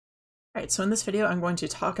Alright, so in this video I'm going to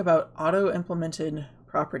talk about auto-implemented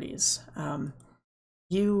properties.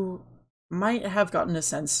 You might have gotten a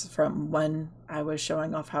sense from when I was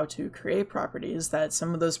showing off how to create properties that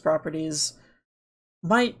some of those properties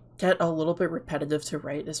might get a little bit repetitive to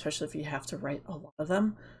write, especially if you have to write a lot of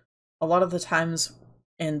them. A lot of the times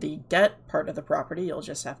in the get part of the property, you'll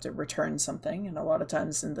just have to return something, and a lot of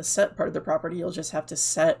times in the set part of the property, you'll just have to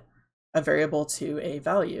set a variable to a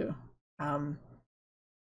value.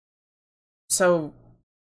 So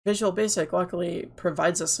Visual Basic luckily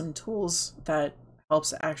provides us some tools that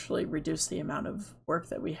helps actually reduce the amount of work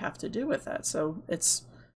that we have to do with that. So it's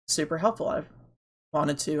super helpful. I've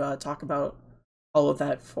wanted to talk about all of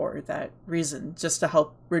that for that reason, just to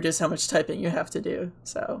help reduce how much typing you have to do.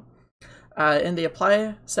 So in the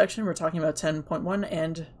apply section, we're talking about 10.1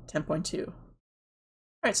 and 10.2. All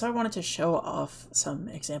right, so I wanted to show off some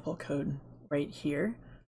example code right here.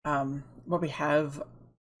 What we have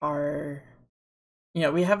are,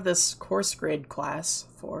 we have this course grade class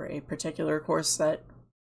for a particular course that,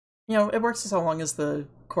 it works so long as the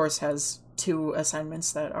course has 2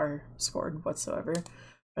 assignments that are scored whatsoever.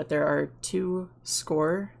 But there are 2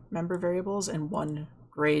 score member variables and 1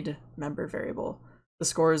 grade member variable. The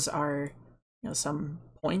scores are, some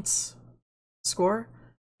points score,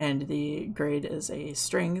 and the grade is a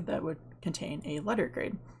string that would contain a letter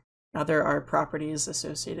grade. Now there are properties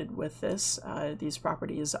associated with this. These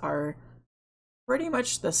properties are pretty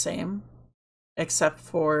much the same, except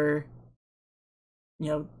for,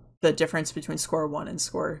 the difference between score 1 and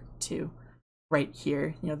score 2 right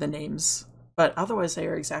here, the names. But otherwise they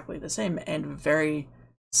are exactly the same and very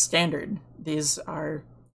standard. These are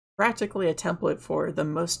practically a template for the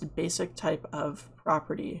most basic type of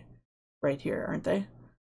property right here, aren't they?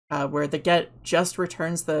 Where the get just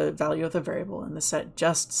returns the value of the variable and the set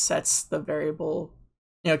just sets the variable,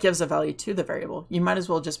 gives a value to the variable. You might as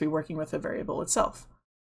well just be working with the variable itself.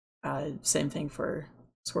 Same thing for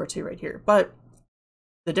score 2 right here. But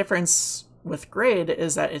the difference with grade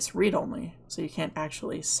is that it's read-only, so you can't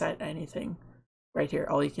actually set anything right here.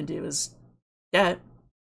 All you can do is get,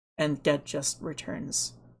 and get just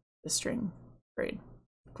returns the string grade.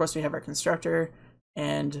 Of course, we have our constructor,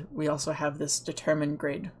 and we also have this determine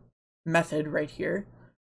grade method right here,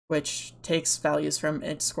 which takes values from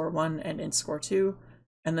int score 1 and int score 2,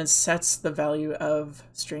 and then sets the value of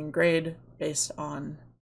string grade based on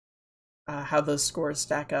how those scores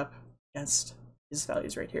stack up against these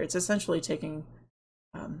values right here. It's essentially taking,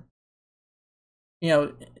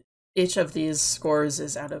 each of these scores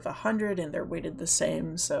is out of 100 and they're weighted the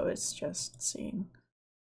same, so it's just seeing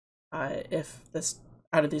if this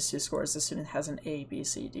out of these 2 scores the student has an A, B,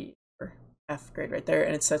 C, D, or F grade right there,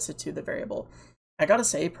 and it sets it to the variable. I gotta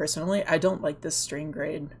say, personally, I don't like this string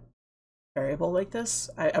grade variable like this.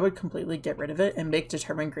 I would completely get rid of it and make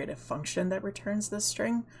determine grade a function that returns this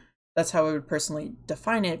string. That's how I would personally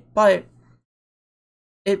define it, but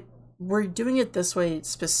we're doing it this way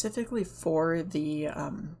specifically for the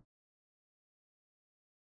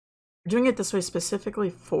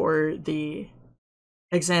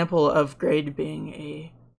example of grade being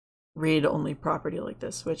a read-only property like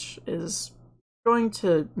this, which is going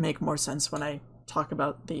to make more sense when I talk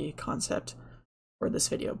about the concept for this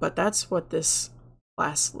video. But that's what this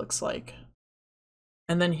class looks like.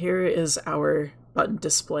 And then here is our button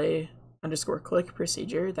display underscore click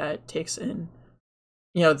procedure that takes in,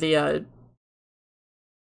 the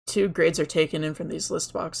 2 grades are taken in from these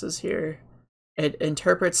list boxes here. It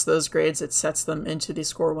interprets those grades, it sets them into the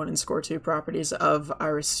score 1 and score 2 properties of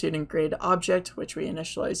our student grade object, which we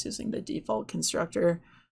initialize using the default constructor.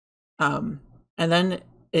 And then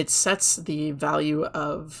it sets the value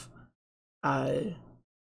of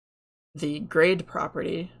the grade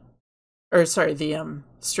property, or sorry, the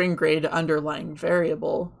string grade underlying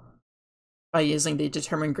variable by using the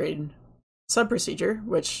determine grade subprocedure,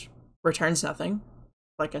 which returns nothing.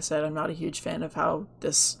 Like I said, I'm not a huge fan of how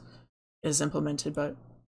this is implemented, but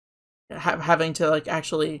having to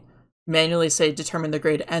actually manually say determine the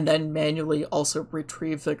grade and then manually also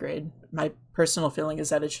retrieve the grade. My personal feeling is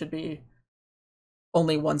that it should be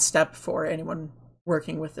only one step for anyone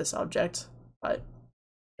working with this object, but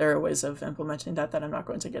there are ways of implementing that I'm not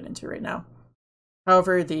going to get into right now.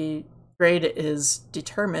 However, the grade is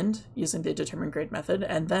determined using the determine grade method,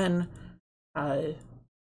 and then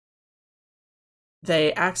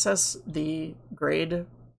they access the grade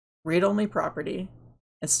read-only property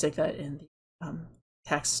and stick that in the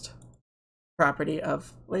text property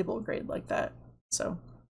of label grade like that. So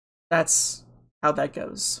that's how that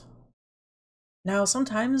goes. Now,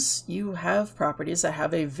 sometimes you have properties that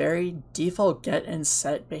have a very default get and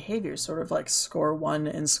set behavior, sort of like score 1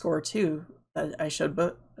 and score 2 that I showed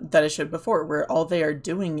that I showed before, where all they are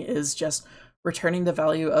doing is just returning the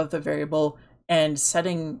value of the variable and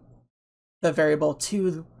setting the variable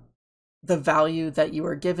to the value that you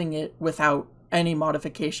are giving it without any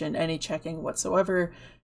modification, any checking whatsoever.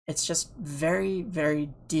 It's just very, very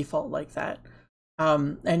default like that.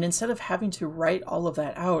 And instead of having to write all of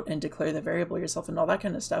that out and declare the variable yourself and all that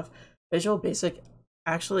kind of stuff, Visual Basic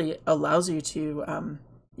actually allows you to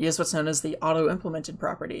use what's known as the auto-implemented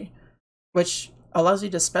property, which allows you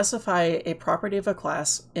to specify a property of a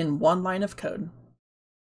class in one line of code.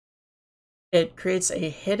 It creates a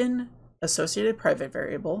hidden associated private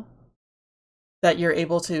variable that you're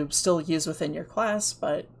able to still use within your class,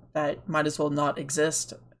 but that might as well not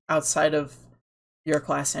exist outside of your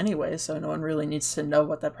class anyway, so no one really needs to know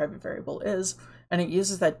what that private variable is. And it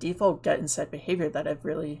uses that default get and set behavior that I've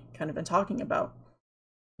really kind of been talking about.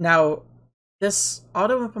 Now, this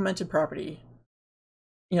auto-implemented property,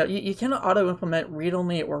 you cannot auto-implement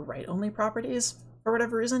read-only or write-only properties for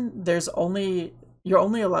whatever reason. You're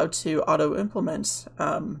only allowed to auto-implement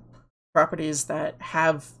properties that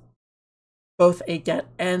have both a get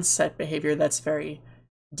and set behavior that's very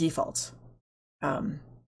default.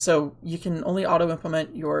 So you can only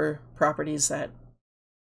auto-implement your properties that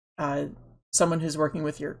someone who's working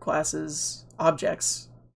with your class's objects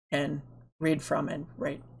can read from and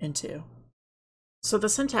write into. So the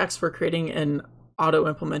syntax for creating an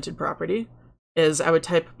auto-implemented property is I would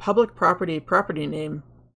type public property name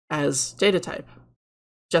as data type,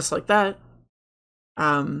 just like that.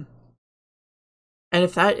 And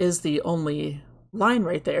if that is the only line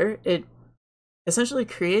right there, it essentially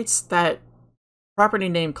creates that property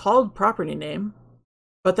name called property name,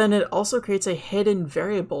 but then it also creates a hidden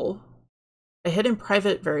variable, a hidden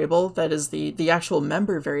private variable that is the actual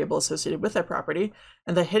member variable associated with that property,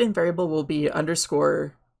 and the hidden variable will be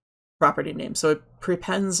underscore property name. So it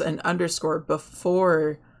prepends an underscore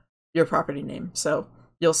before your property name. So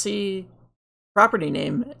you'll see property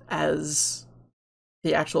name as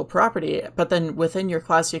the actual property, but then within your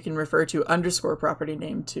class you can refer to underscore property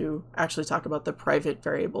name to actually talk about the private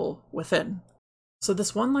variable within. So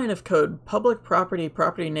this one line of code, public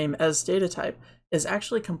property name as data type, is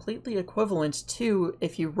actually completely equivalent to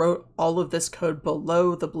if you wrote all of this code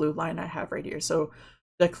below the blue line I have right here. So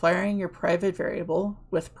declaring your private variable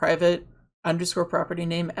with private underscore property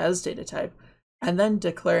name as data type, and then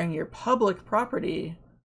declaring your public property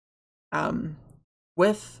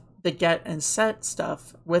with the get and set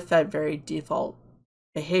stuff with that very default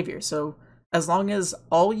behavior. So as long as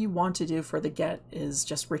all you want to do for the get is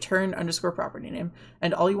just return underscore property name,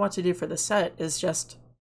 and all you want to do for the set is just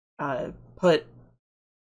put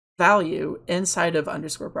value inside of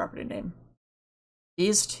underscore property name.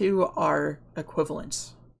 These two are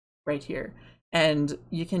equivalent right here. And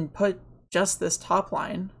you can put just this top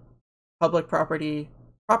line, public property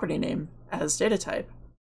name as data type.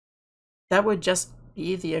 That would just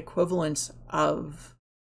be the equivalent of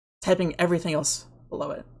typing everything else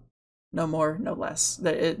below it. No more, no less.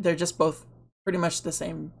 They're just both pretty much the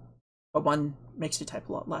same, but one makes you type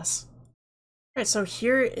a lot less. All right, so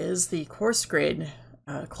here is the course grade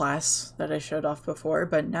class that I showed off before,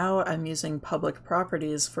 but now I'm using public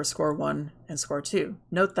properties for score 1 and score 2.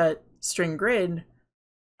 Note that string grade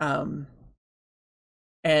and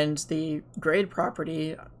the grade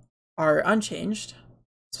property are unchanged,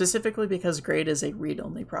 specifically because grade is a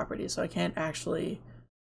read-only property, so I can't actually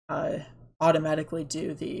automatically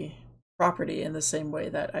do the property in the same way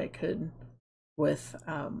that I could with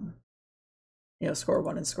score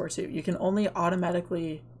 1 and score 2. You can only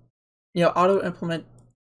automatically auto-implement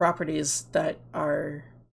properties that are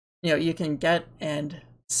you can get and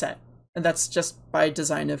set, and that's just by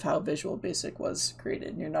design of how Visual Basic was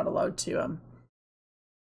created. You're not allowed to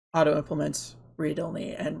auto-implement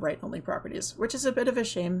read-only and write-only properties, which is a bit of a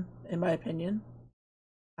shame in my opinion,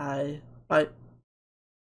 but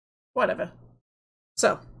whatever.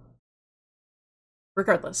 So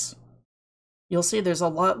regardless, you'll see there's a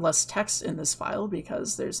lot less text in this file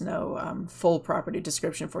because there's no full property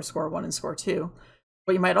description for score 1 and score 2.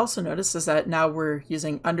 What you might also notice is that now we're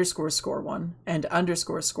using underscore score 1 and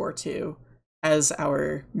underscore score 2 as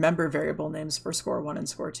our member variable names for score 1 and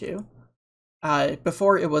score 2.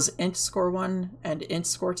 Before it was int score 1 and int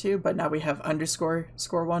score 2, but now we have underscore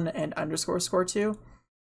score 1 and underscore score 2.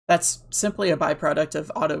 That's simply a byproduct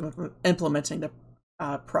of auto-implementing the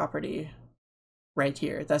property right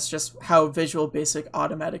here. That's just how Visual Basic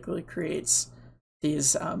automatically creates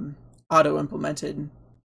these auto-implemented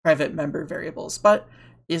private member variables, but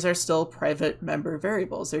these are still private member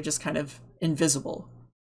variables. They're just kind of invisible.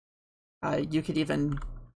 You could even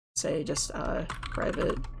say just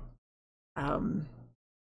private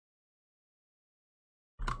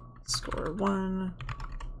score1,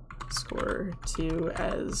 score2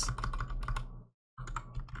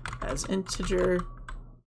 as integer,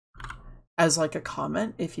 as like a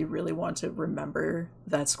comment if you really want to remember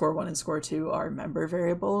that score1 and score2 are member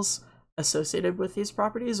variables associated with these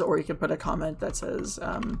properties, or you could put a comment that says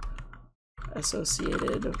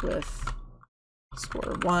associated with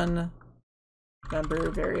score1 member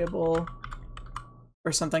variable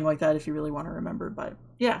or something like that if you really want to remember. But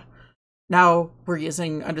yeah, now we're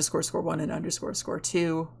using underscore score1 and underscore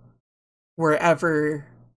score2 wherever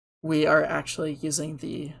we are actually using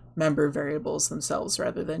the member variables themselves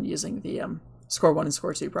rather than using the score1 and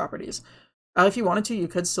score2 properties. If you wanted to, you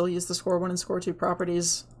could still use the score1 and score2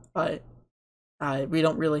 properties, but we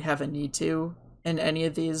don't really have a need to in any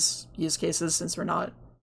of these use cases since we're not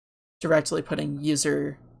directly putting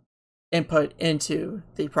user input into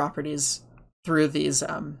the properties through these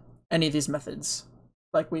any of these methods,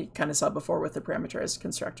 like we kind of saw before with the parameterized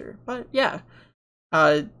constructor. But yeah,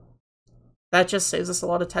 that just saves us a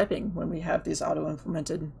lot of typing when we have these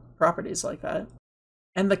auto-implemented properties like that.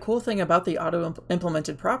 And the cool thing about the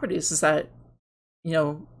auto-implemented properties is that, you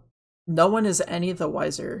know, no one is any the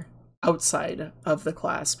wiser outside of the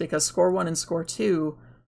class, because score1 and score2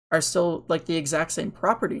 are still like the exact same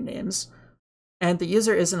property names, and the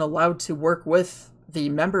user isn't allowed to work with the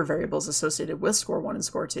member variables associated with score1 and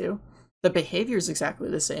score2. The behavior is exactly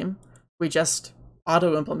the same. We just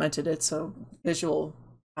auto-implemented it, so Visual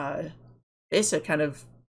Basic kind of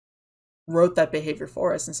wrote that behavior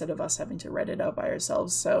for us instead of us having to write it out by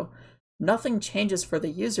ourselves. So nothing changes for the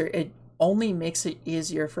user. It only makes it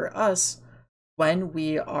easier for us when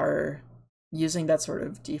we are using that sort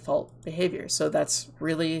of default behavior. So that's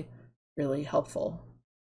really, really helpful.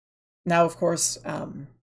 Now, of course,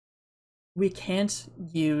 we can't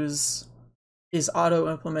use these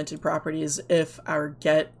auto-implemented properties if our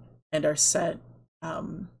get and our set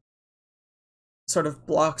sort of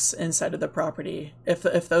blocks inside of the property,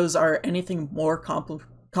 if those are anything more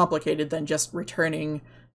complicated than just returning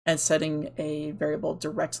and setting a variable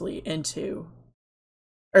directly into,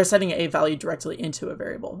 or setting a value directly into a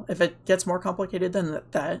variable. If it gets more complicated than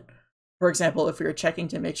that, for example, if we were checking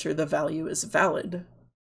to make sure the value is valid,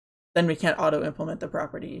 then we can't auto-implement the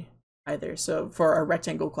property either. So for our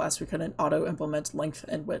rectangle class, we couldn't auto-implement length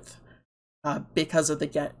and width because of the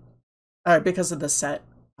get, or because of the set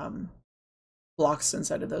blocks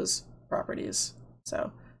inside of those properties.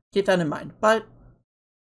 So keep that in mind. But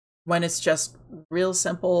when it's just real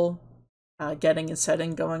simple getting and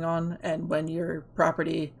setting going on, and when your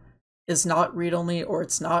property is not read-only or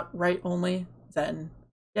it's not write-only, then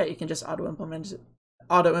yeah, you can just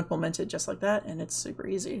auto-implement it just like that, and it's super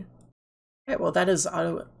easy. Okay, well, that is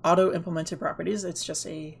auto-implemented properties. It's just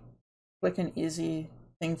a quick and easy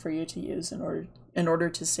thing for you to use in order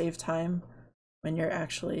to save time when you're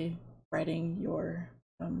actually writing your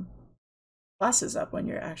classes up, when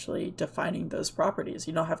you're actually defining those properties.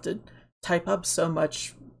 You don't have to type up so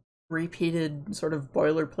much repeated sort of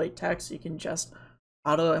boilerplate text. You can just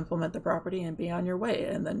auto-implement the property and be on your way,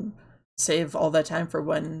 and then save all that time for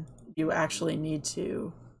when you actually need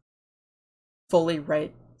to fully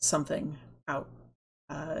write something out.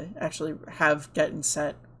 Actually have get and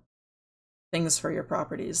set things for your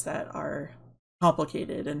properties that are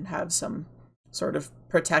complicated and have some sort of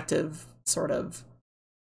protective sort of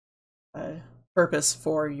purpose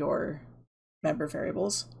for your member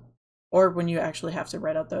variables, or when you actually have to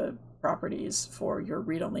write out the properties for your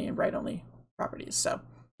read-only and write-only properties. So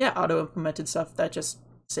yeah, auto-implemented stuff, that just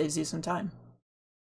saves you some time.